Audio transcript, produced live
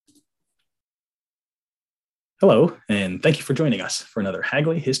Hello, and thank you for joining us for another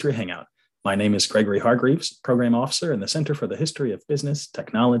Hagley History Hangout. My name is Gregory Hargreaves, Program Officer in the Center for the History of Business,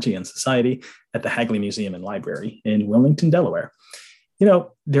 Technology, and Society at the Hagley Museum and Library in Wilmington, Delaware.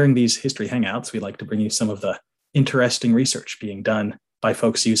 During these history hangouts, we like to bring you some of the interesting research being done by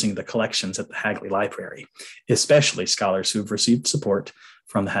folks using the collections at the Hagley Library, especially scholars who've received support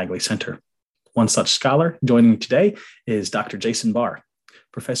from the Hagley Center. One such scholar joining me today is Dr. Jason Barr,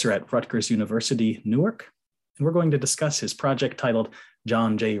 professor at Rutgers University, Newark, and we're going to discuss his project titled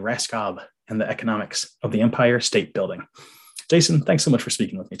John J. Raskob and the Economics of the Empire State Building. Jason, thanks so much for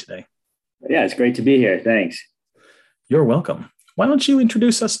speaking with me today. Yeah, it's great to be here. Thanks. You're welcome. Why don't you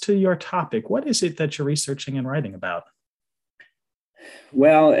introduce us to your topic? What is it that you're researching and writing about?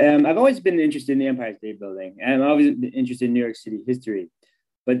 Well, I've always been interested in the Empire State Building, and I've always been interested in New York City history.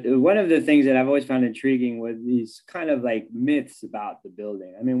 But one of the things that I've always found intriguing was these kind of like myths about the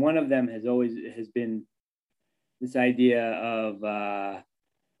building. I mean, one of them has been this idea of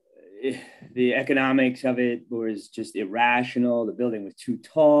the economics of it was just irrational. The building was too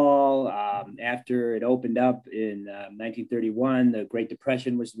tall. After it opened up in 1931, the Great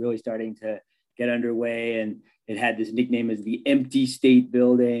Depression was really starting to get underway, and it had this nickname as the Empty State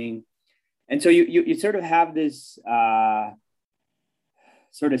Building. And so you sort of have this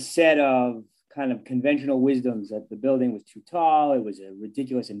sort of set of kind of conventional wisdoms that the building was too tall. It was a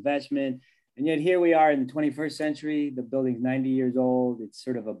ridiculous investment. And yet here we are in the 21st century. The building's 90 years old. It's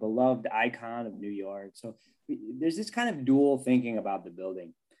sort of a beloved icon of New York. So there's this kind of dual thinking about the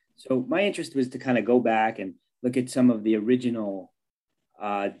building. So my interest was to kind of go back and look at some of the original,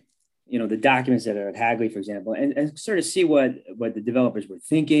 the documents that are at Hagley, for example, and sort of see what the developers were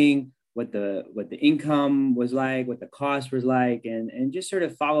thinking, what the income was like, what the cost was like, and just sort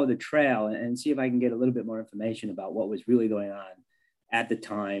of follow the trail and see if I can get a little bit more information about what was really going on at the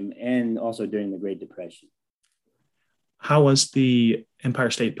time and also during the Great Depression. How was the Empire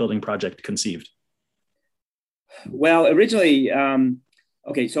State Building project conceived? Well, originally,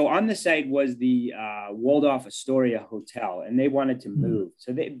 so on the site was the Waldorf Astoria Hotel, and they wanted to move.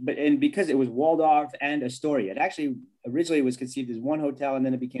 So because it was Waldorf and Astoria, it actually originally was conceived as one hotel, and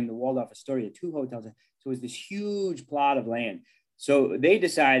then it became the Waldorf Astoria, two hotels. So it was this huge plot of land. So they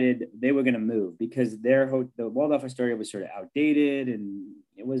decided they were going to move because the Waldorf Astoria was sort of outdated, and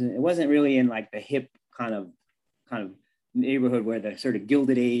it wasn't really in like the hip kind of neighborhood where the sort of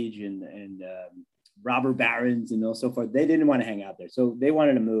Gilded Age and robber barons and so forth. They didn't want to hang out there, so they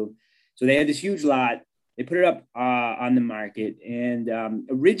wanted to move. So they had this huge lot. They put it up on the market, and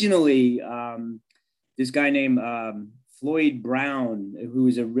originally this guy named Floyd Brown, who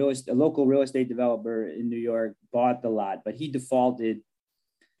was a local real estate developer in New York, bought the lot, but he defaulted.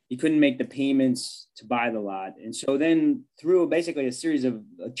 He couldn't make the payments to buy the lot. And so then through basically a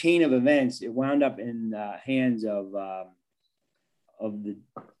chain of events, it wound up in hands of the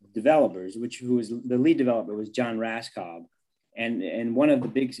developers, who was the lead developer was John Raskob. And one of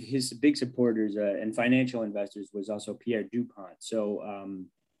his big supporters and financial investors was also Pierre Dupont. So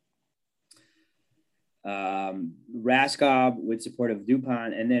Raskob with support of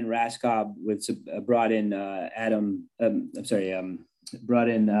Dupont, and then Raskob brought in the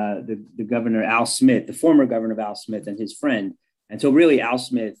governor Al Smith, the former governor of Al Smith, and his friend. And so really Al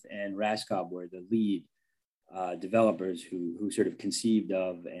Smith and Raskob were the lead developers who sort of conceived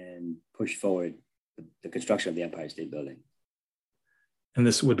of and pushed forward the construction of the Empire State Building. And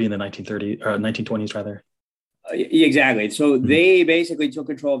this would be in the 1920s rather. Exactly. So they basically took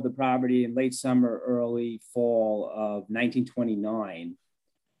control of the property in late summer, early fall of 1929.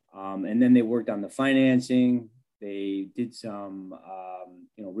 And then they worked on the financing. They did some,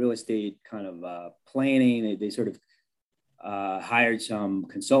 real estate kind of planning. They sort of hired some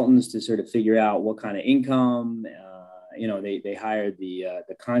consultants to sort of figure out what kind of income. They hired the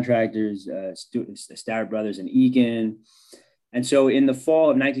contractors, Starrett Brothers and Eakin. And so in the fall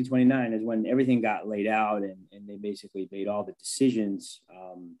of 1929 is when everything got laid out, and they basically made all the decisions.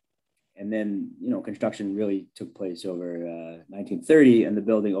 And then, construction really took place over 1930, and the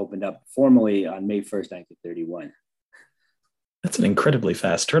building opened up formally on May 1st, 1931. That's an incredibly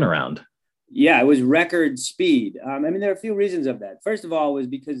fast turnaround. Yeah, it was record speed. There are a few reasons of that. First of all, was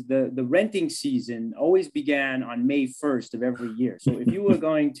because the renting season always began on May 1st of every year. So if you were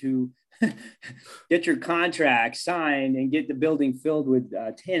going to get your contract signed and get the building filled with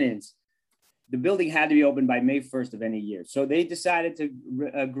tenants, the building had to be open by May 1st of any year. So they decided to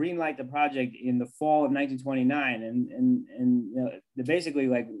greenlight the project in the fall of 1929. And they basically,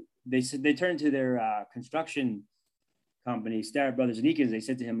 like, they turned to their construction company, Starrett Brothers and Eakins. They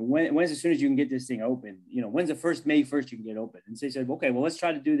said to him, when's as soon as you can get this thing open? When's the first May 1st you can get open? And so they said, okay, well, let's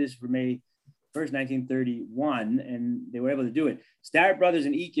try to do this for May 1st, 1931, and they were able to do it. Starrett Brothers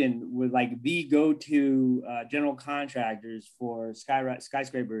and Eakin were like the go-to general contractors for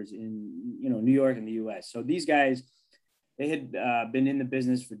skyscrapers in New York and the U.S. So these guys, they had been in the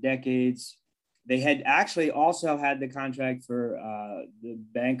business for decades. They had actually also had the contract for the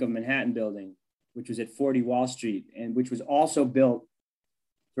Bank of Manhattan building, which was at 40 Wall Street, and which was also built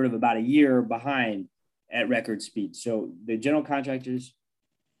sort of about a year behind at record speed. So the general contractors,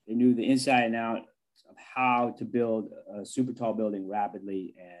 they knew the inside and out of how to build a super tall building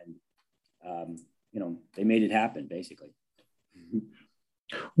rapidly, and they made it happen basically.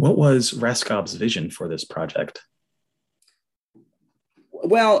 What was Raskob's vision for this project?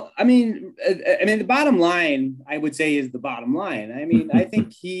 Well, I mean, the bottom line, I would say, is the bottom line. I mean, I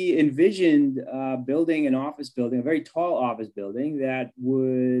think he envisioned building an office building, a very tall office building that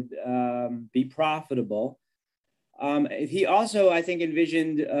would be profitable. He also, I think,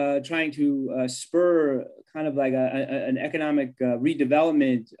 envisioned trying to spur kind of like an economic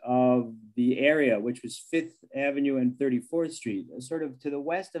redevelopment of the area, which was 5th Avenue and 34th Street. Sort of to the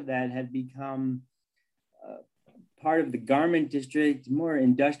west of that had become part of the garment district, more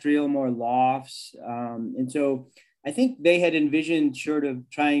industrial, more lofts. And so I think they had envisioned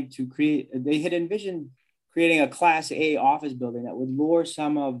creating a Class A office building that would lure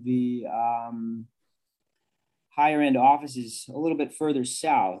some of the higher end offices a little bit further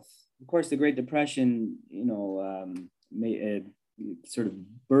south. Of course, the Great Depression, sort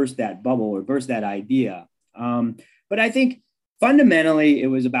of burst that bubble or burst that idea. But I think fundamentally it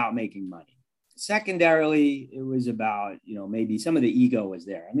was about making money. Secondarily, it was about, maybe some of the ego was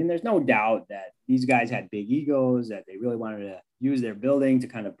there. I mean, there's no doubt that these guys had big egos, that they really wanted to use their building to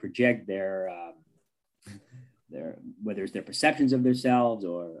kind of project their whether it's their perceptions of themselves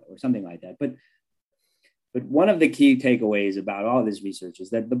or something like that. But one of the key takeaways about all this research is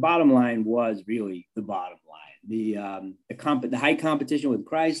that the bottom line was really the bottom line. The high competition with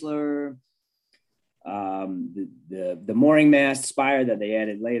Chrysler, the mooring mast spire that they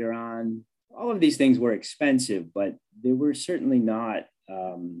added later on. All of these things were expensive, but they were certainly not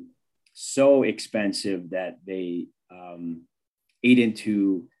so expensive that they ate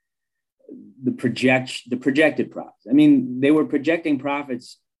into the projected profits. I mean, they were projecting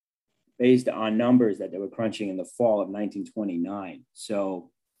profits based on numbers that they were crunching in the fall of 1929.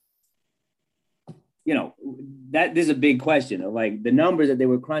 So, that is a big question of like the numbers that they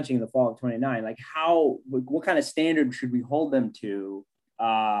were crunching in the fall of 29, like what kind of standard should we hold them to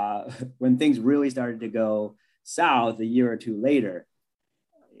when things really started to go south a year or two later?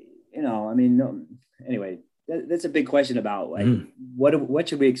 Anyway, that's a big question about like what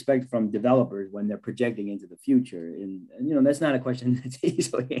should we expect from developers when they're projecting into the future, and that's not a question that's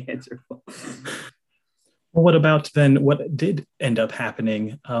easily answerable. Well, what about then what did end up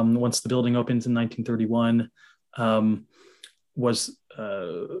happening once the building opens in 1931?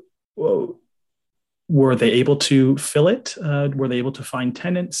 Were they able to fill it? Were they able to find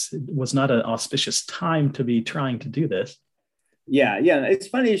tenants? It was not an auspicious time to be trying to do this. Yeah. It's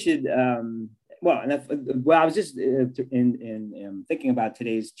funny you should. I was just in thinking about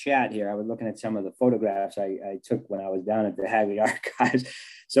today's chat here. I was looking at some of the photographs I took when I was down at the Hagley Archives.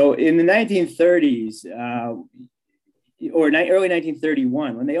 So in the 1930s, early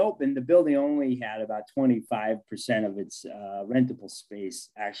 1931, when they opened, the building only had about 25% of its rentable space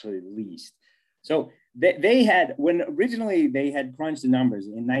actually leased. So they had, when originally they had crunched the numbers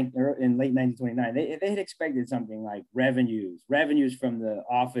in late 1929, they had expected something like revenues from the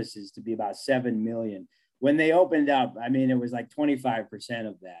offices to be about 7 million. When they opened up, I mean, it was like 25%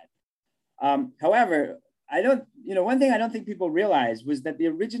 of that. However, one thing I don't think people realized was that the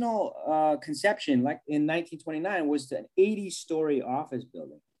original conception, like in 1929, was an 80-story office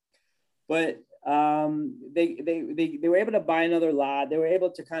building. But they were able to buy another lot. They were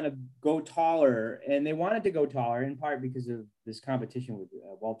able to kind of go taller, and they wanted to go taller in part because of this competition with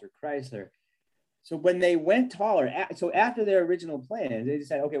Walter Chrysler. So when they went taller, so after their original plans, they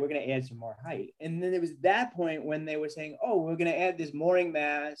decided, okay, we're going to add some more height. And then it was that point when they were saying, oh, we're going to add this mooring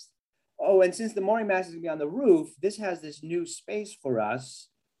mast. Oh, and since the mooring mast is going to be on the roof, this has this new space for us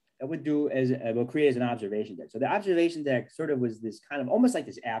that will create as an observation deck. So the observation deck sort of was this kind of almost like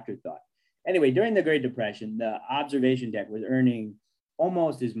this afterthought. Anyway, during the Great Depression, the observation deck was earning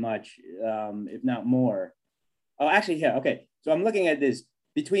almost as much, if not more. Oh, actually, yeah, okay. So I'm looking at this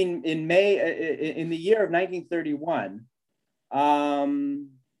in the year of 1931.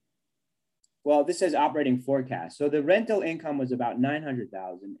 This says operating forecast. So the rental income was about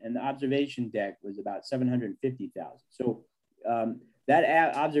 900,000, and the observation deck was about 750,000. So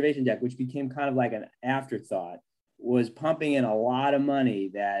that observation deck, which became kind of like an afterthought, was pumping in a lot of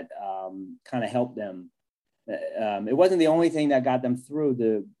money that kind of helped them. It wasn't the only thing that got them through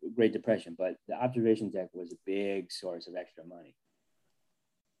the Great Depression, but the observation deck was a big source of extra money.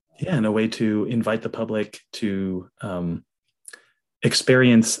 Yeah, and a way to invite the public to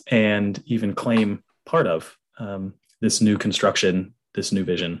experience and even claim part of this new construction, this new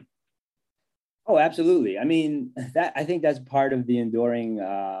vision. Oh, absolutely. I mean, I think that's part of the enduring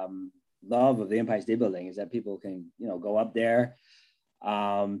love of the Empire State Building, is that people can, go up there.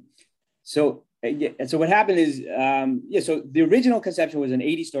 So what happened is, so the original conception was an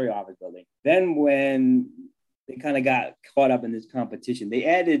 80-story office building. Then when they kind of got caught up in this competition, they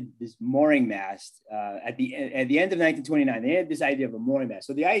added this mooring mast at the end of 1929. They had this idea of a mooring mast.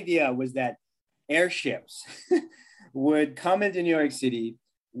 So the idea was that airships would come into New York City,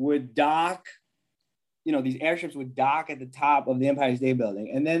 would dock. These airships would dock at the top of the Empire State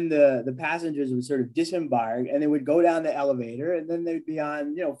Building, and then the passengers would sort of disembark, and they would go down the elevator, and then they'd be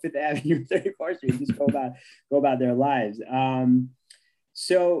on, Fifth Avenue, 34th Street, just go about their lives.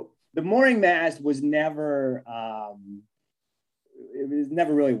 So the mooring mast was never, it was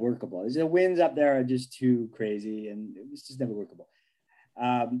never really workable. The winds up there are just too crazy, and it was just never workable.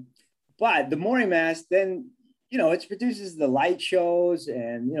 But the mooring mast then, it produces the light shows,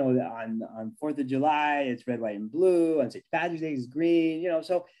 and, on 4th of July, it's red, white, and blue. On St. Patrick's Day, it's green,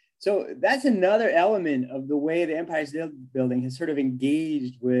 So that's another element of the way the Empire State Building has sort of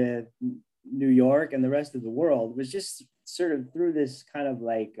engaged with New York and the rest of the world, was just sort of through this kind of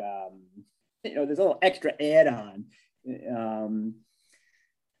like, this little extra add-on.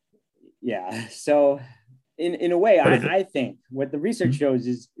 So in a way, I think what the research shows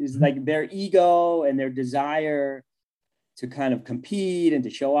is like their ego and their desire to kind of compete and to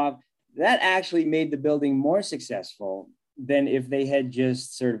show off, that actually made the building more successful than if they had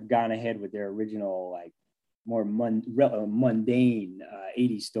just sort of gone ahead with their original, like, more mundane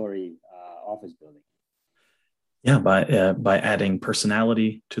 80-story office building. Yeah, by adding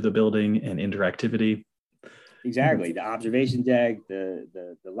personality to the building and interactivity. Exactly. The observation deck, the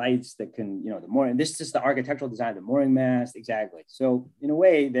lights that can, the mooring, this is just the architectural design, the mooring mast. Exactly. So in a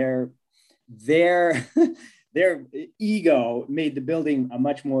way, their ego made the building a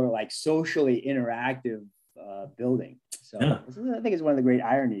much more like socially interactive building. So yeah. I think it's one of the great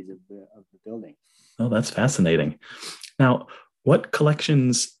ironies of the building. Oh, that's fascinating. Now, what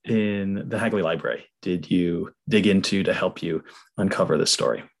collections in the Hagley Library did you dig into to help you uncover this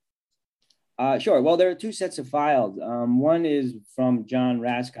story? Sure. Well, there are two sets of files. One is from John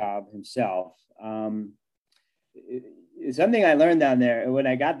Raskob himself. Something I learned down there when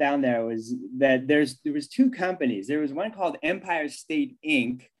I got down there was that there was two companies. There was one called Empire State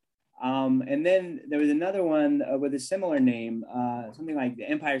Inc. And then there was another one with a similar name, something like the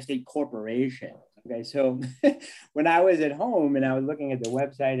Empire State Corporation. Okay, so when I was at home and I was looking at the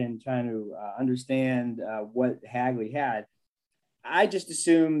website and trying to understand what Hagley had, I just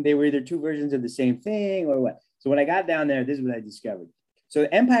assumed they were either two versions of the same thing or what. So when I got down there, this is what I discovered. So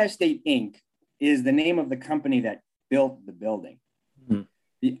Empire State Inc. is the name of the company that built the building. Mm-hmm.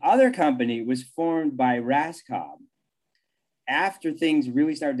 The other company was formed by Raskob after things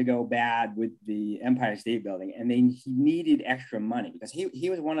really started to go bad with the Empire State Building, and he needed extra money because he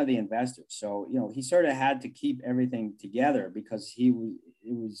was one of the investors. So, he sort of had to keep everything together because he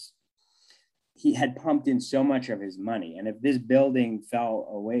had pumped in so much of his money. And if this building fell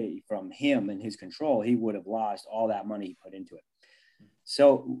away from him and his control, he would have lost all that money he put into it.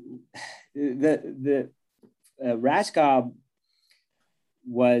 So the Raskob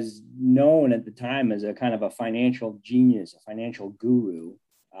was known at the time as a kind of a financial genius, a financial guru.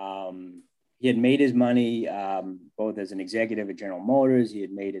 He had made his money both as an executive at General Motors. He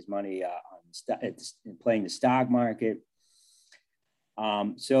had made his money playing the stock market.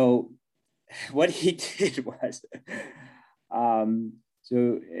 So what he did was,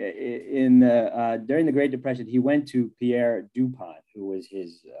 during the Great Depression, he went to Pierre DuPont, who was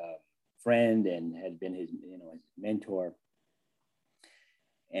his friend and had been his mentor.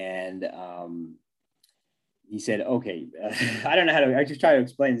 And he said, okay, I don't know how to, I just try to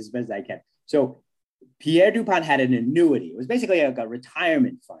explain this as best as I can. So Pierre DuPont had an annuity. It was basically like a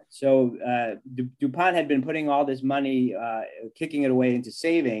retirement fund. So DuPont had been putting all this money, kicking it away into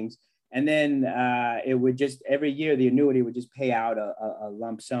savings. And then it would just, every year, the annuity would just pay out a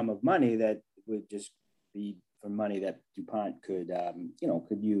lump sum of money that would just be for money that DuPont could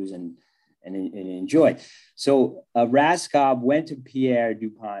use and enjoy. So Raskob went to Pierre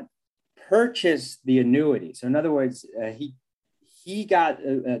DuPont, purchased the annuity. So in other words, he got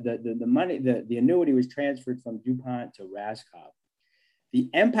the money, the annuity was transferred from DuPont to Raskob. The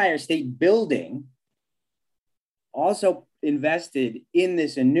Empire State Building also invested in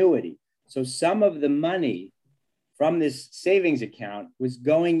this annuity. So some of the money from this savings account was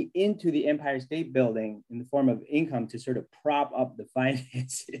going into the Empire State Building in the form of income to sort of prop up the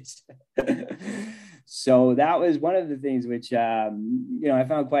finances. So that was one of the things which, I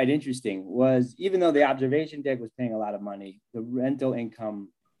found quite interesting, was even though the observation deck was paying a lot of money, the rental income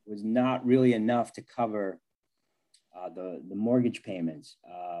was not really enough to cover the mortgage payments.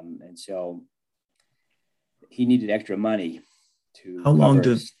 And so he needed extra money to How long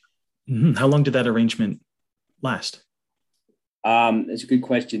did that arrangement last? That's a good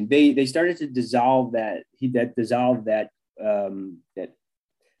question. They started to dissolve that.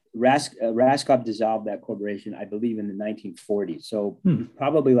 Raskob dissolved that corporation, I believe, in the 1940s. So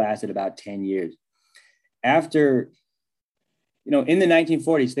probably lasted about 10 years. After, in the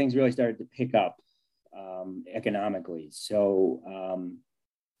 1940s, things really started to pick up economically. So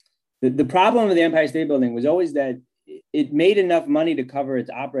the problem with the Empire State Building was always that it made enough money to cover its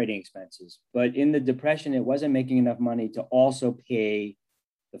operating expenses, but in the Depression, it wasn't making enough money to also pay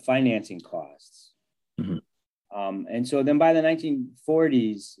the financing costs. Mm-hmm. And so then by the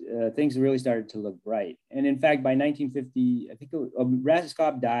 1940s, things really started to look bright. And in fact, by 1950, I think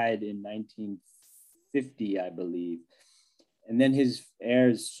Raskob died in 1950, I believe. And then his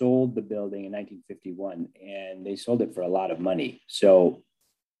heirs sold the building in 1951, and they sold it for a lot of money. So,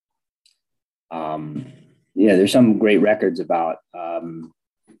 there's some great records about, the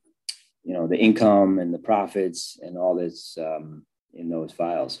income and the profits and all this in those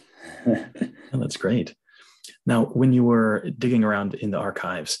files. Oh, that's great. Now, when you were digging around in the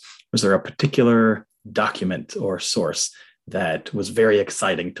archives, was there a particular document or source that was very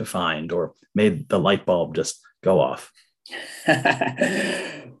exciting to find or made the light bulb just go off?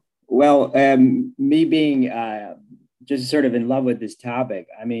 Well, me being just sort of in love with this topic,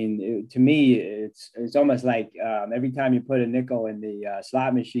 I mean, to me, it's almost like every time you put a nickel in the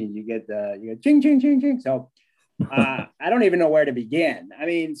slot machine, you get ching, ching, ching, ching. So I don't even know where to begin. I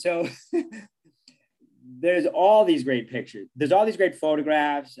mean, so there's all these great pictures. There's all these great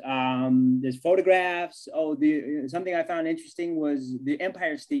photographs. There's photographs. Something I found interesting was the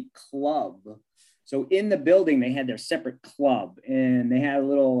Empire State Club. So in the building, they had their separate club, and they had a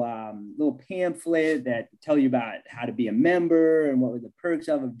little pamphlet that tell you about how to be a member and what were the perks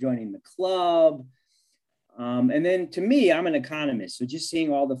of joining the club. And then to me, I'm an economist, so just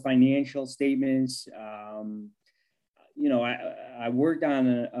seeing all the financial statements. I worked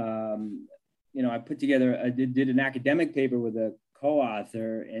on I put together, I did an academic paper with a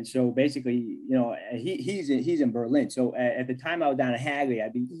co-author. And so basically, he's in Berlin. So at the time I was down at Hagley,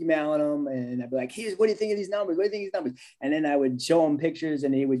 I'd be emailing him and I'd be like, what do you think of these numbers? What do you think of these numbers? And then I would show him pictures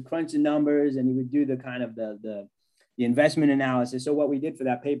and he would crunch the numbers and he would do the kind of the investment analysis. So what we did for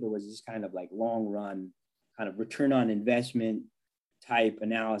that paper was just kind of like long run, kind of return on investment type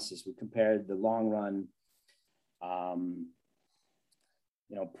analysis. We compared the long run,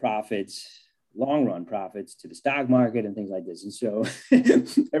 long run profits to the stock market and things like this. And so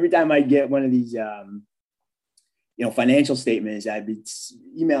every time I get one of these, financial statements, I'd be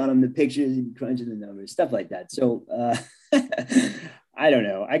emailing them the pictures, he'd be crunching the numbers, stuff like that. So I don't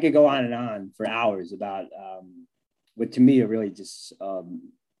know. I could go on and on for hours about what to me are really just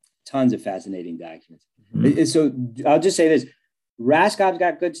tons of fascinating documents. Mm-hmm. So I'll just say this, Raskob's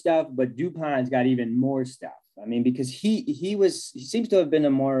got good stuff, but DuPont's got even more stuff. I mean, because he seems to have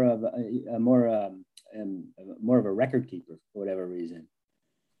been more of a record keeper for whatever reason.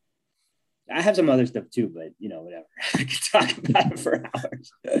 I have some other stuff too, but whatever. I could talk about it for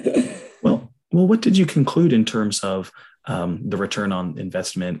hours. Well, what did you conclude in terms of the return on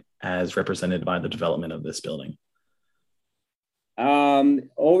investment as represented by the development of this building?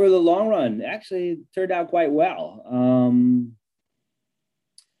 Over the long run, actually, it turned out quite well.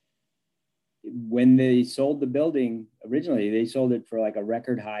 When they sold the building originally, they sold it for like a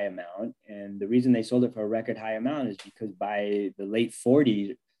record high amount. And the reason they sold it for a record high amount is because by the late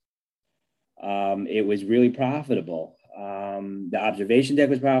 40s, it was really profitable. The observation deck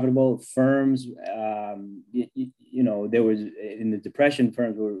was profitable. Firms, there was in the Depression,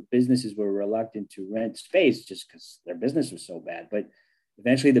 businesses were reluctant to rent space just because their business was so bad. But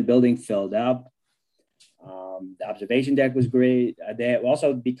eventually the building filled up. The observation deck was great. They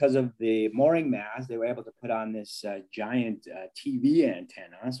also, because of the mooring mast, they were able to put on this giant TV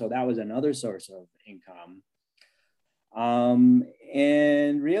antenna. So that was another source of income.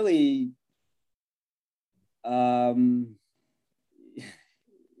 And really, to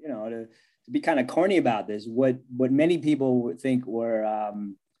be kind of corny about this, what many people would think were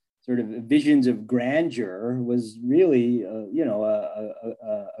sort of visions of grandeur was really, a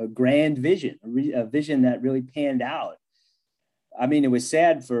grand vision, a vision that really panned out. I mean, it was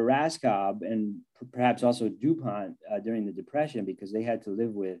sad for Raskob and perhaps also DuPont during the Depression because they had to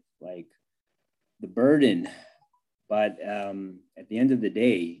live with like the burden. But at the end of the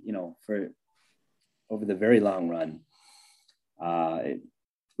day, for over the very long run, it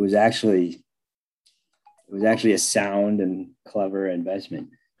was actually a sound and clever investment.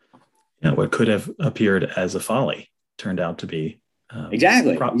 Yeah, what could have appeared as a folly turned out to be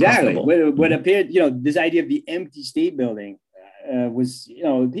exactly. Profitable. What appeared, this idea of the empty state building was,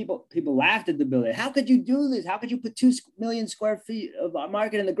 people laughed at the building. How could you do this? How could you put 2 million square feet of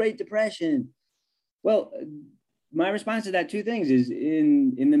market in the Great Depression? Well, my response to that, two things, is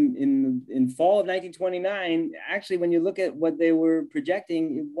in fall of 1929. Actually, when you look at what they were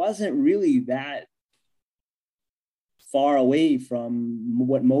projecting, it wasn't really that far away from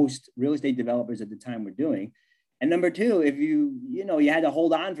what most real estate developers at the time were doing. And number two, if you had to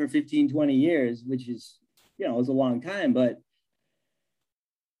hold on for 15, 20 years, which is, it was a long time, but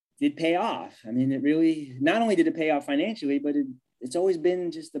it pay off. I mean, it really, not only did it pay off financially, but it's always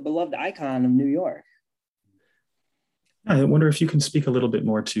been just the beloved icon of New York. I wonder if you can speak a little bit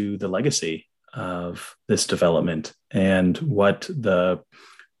more to the legacy of this development and what the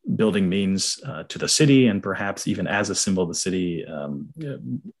building means to the city, and perhaps even as a symbol of the city,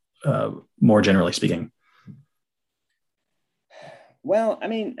 more generally speaking. Well, I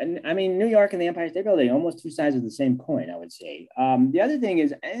mean, New York and the Empire State Building, almost two sides of the same coin, I would say. The other thing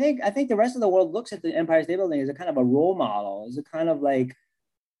is, I think the rest of the world looks at the Empire State Building as a kind of a role model, as a kind of like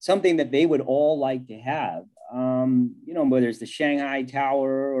something that they would all like to have. Whether it's the Shanghai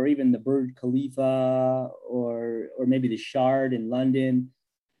Tower or even the Burj Khalifa or maybe the Shard in London.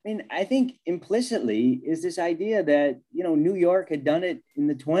 I mean, I think implicitly is this idea that, New York had done it in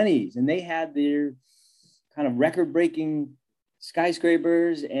the 1920s and they had their kind of record-breaking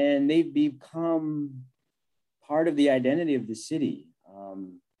skyscrapers and they've become part of the identity of the city.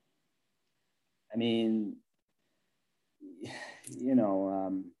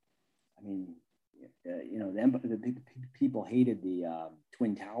 The people hated the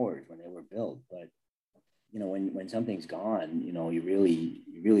Twin Towers when they were built, but when something's gone, you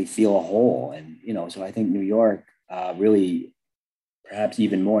really feel a hole, and so I think New York really, perhaps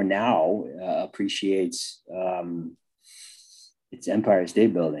even more now, appreciates its Empire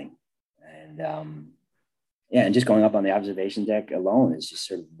State Building, and and just going up on the observation deck alone is just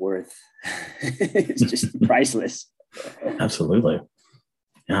sort of worth. It's just priceless. Absolutely,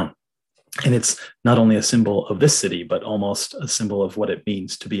 yeah. And it's not only a symbol of this city, but almost a symbol of what it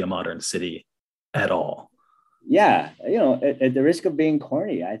means to be a modern city at all. Yeah, at the risk of being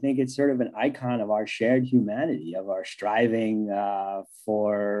corny, I think it's sort of an icon of our shared humanity, of our striving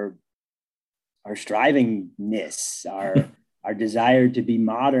for our strivingness, our desire to be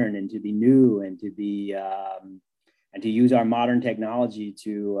modern and to be new and to be and to use our modern technology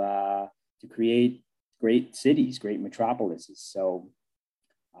to create great cities, great metropolises. So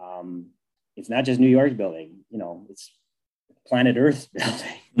it's not just New York's building, it's planet Earth's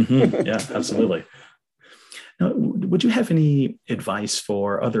building. Mm-hmm. Yeah, absolutely. Now, would you have any advice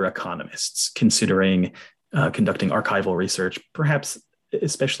for other economists considering conducting archival research, perhaps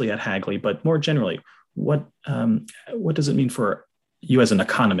especially at Hagley, but more generally, what does it mean for you as an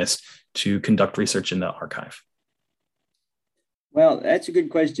economist to conduct research in the archive? Well, that's a good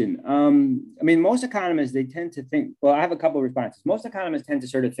question. Most economists, they tend to think, well, I have a couple of responses. Most economists tend to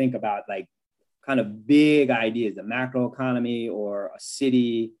sort of think about like kind of big ideas, the macro economy or a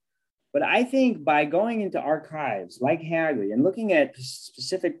city. But I think by going into archives like Hagley and looking at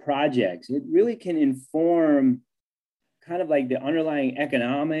specific projects, it really can inform kind of like the underlying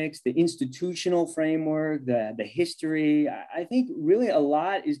economics, the institutional framework, the history. I think really a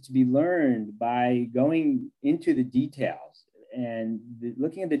lot is to be learned by going into the details, and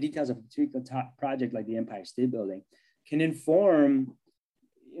looking at the details of a particular project like the Empire State Building can inform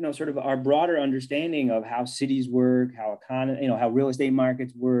sort of our broader understanding of how cities work, how how real estate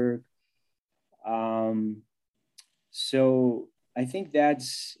markets work. So I think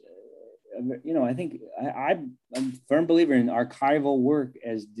that's, I'm a firm believer in archival work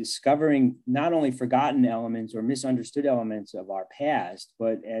as discovering not only forgotten elements or misunderstood elements of our past,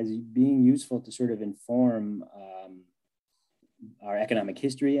 but as being useful to sort of inform our economic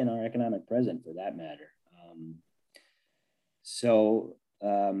history and our economic present, for that matter.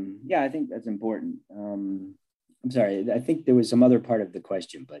 I think that's important. I'm sorry, I think there was some other part of the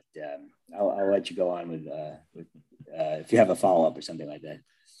question, but I'll let you go on with if you have a follow-up or something like that.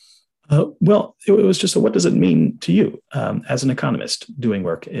 Well, it was just what does it mean to you as an economist doing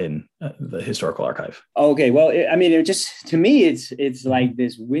work in the historical archive? Okay, well, I mean, it just to me, it's like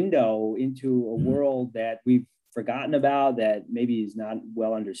this window into a world that we've forgotten about, that maybe is not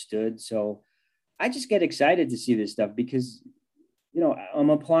well understood. So I just get excited to see this stuff because I'm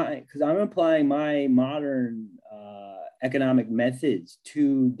applying my modern economic methods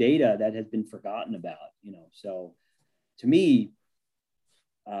to data that has been forgotten about. So to me,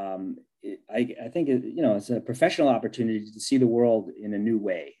 I think it's a professional opportunity to see the world in a new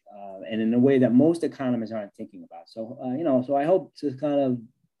way, and in a way that most economists aren't thinking about. So so I hope to kind of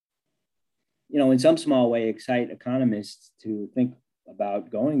in some small way excite economists to think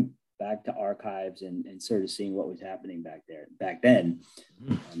about going back to archives and sort of seeing what was happening back then.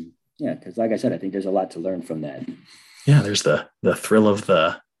 Because like I said, I think there's a lot to learn from that. Yeah, there's the thrill of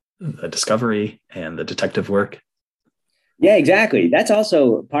the discovery and the detective work. Yeah, exactly. That's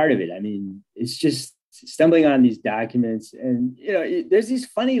also part of it. I mean, it's just stumbling on these documents, and there's these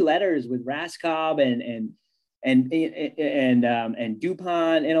funny letters with Raskob and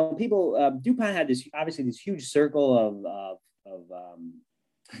Dupont. People. Dupont had this huge circle of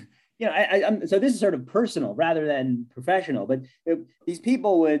so this is sort of personal rather than professional, but these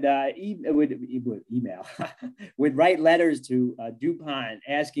people would email, would write letters to Dupont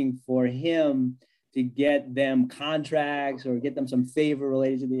asking for him to get them contracts or get them some favor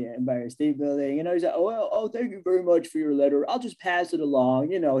related to the Empire State Building. He's like, oh, thank you very much for your letter. I'll just pass it along.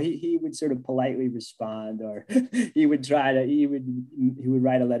 He would sort of politely respond, or he would write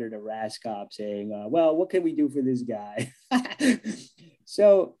a letter to Raskob saying, well, what can we do for this guy?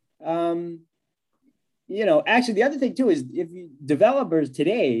 So, actually the other thing too is developers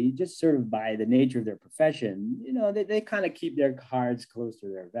today, just sort of by the nature of their profession, they kind of keep their cards close to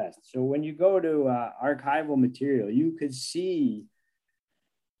their vest. So when you go to archival material, you could see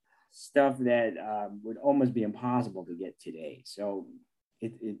stuff that would almost be impossible to get today. So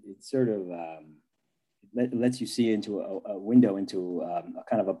it sort of lets you see into a window into a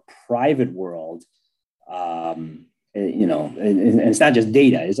kind of a private world. And it's not just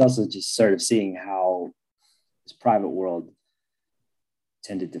data, it's also just sort of seeing how this private world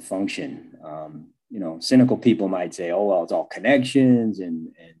tended to function. Cynical people might say, oh, well, it's all connections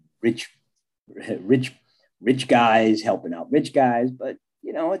and rich guys helping out rich guys. But,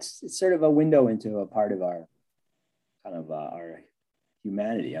 it's sort of a window into a part of our kind of our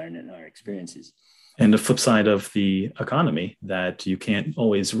humanity, our experiences. And the flip side of the economy that you can't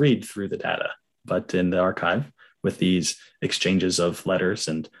always read through the data, but in the archive, with these exchanges of letters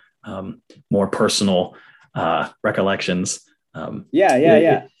and more personal recollections.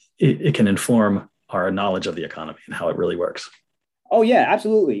 It can inform our knowledge of the economy and how it really works. Oh, yeah,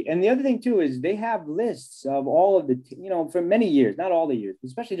 absolutely. And the other thing, too, is they have lists of all of the, for many years, not all the years,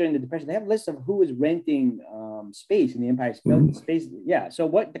 especially during the Depression, they have lists of who was renting space in the Empire State Space. Yeah. So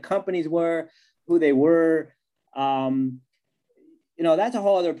what the companies were, who they were. That's a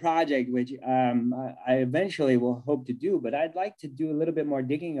whole other project, which I eventually will hope to do. But I'd like to do a little bit more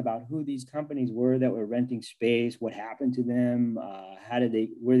digging about who these companies were that were renting space, what happened to them,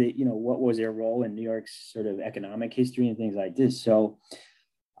 what was their role in New York's sort of economic history and things like this. So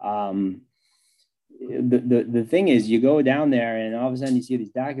the thing is, you go down there and all of a sudden you see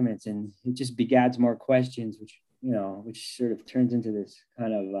these documents, and it just begats more questions, which sort of turns into this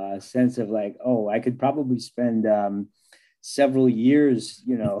kind of sense of like, oh, I could probably spend several years,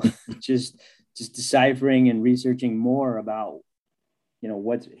 just deciphering and researching more about,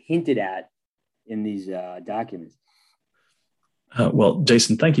 what's hinted at in these documents. Well,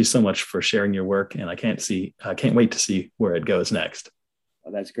 Jason, thank you so much for sharing your work, and I can't wait to see where it goes next.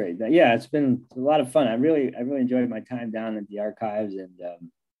 Oh, that's great. Yeah, it's been a lot of fun. I really enjoyed my time down at the archives, and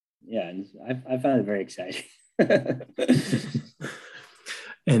I found it very exciting.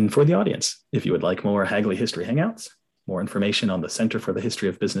 And for the audience, if you would like more Hagley History Hangouts, more information on the Center for the History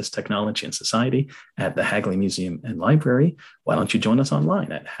of Business, Technology, and Society at the Hagley Museum and Library, why don't you join us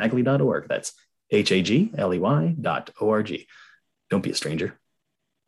online at hagley.org. That's hagley.org. Don't be a stranger.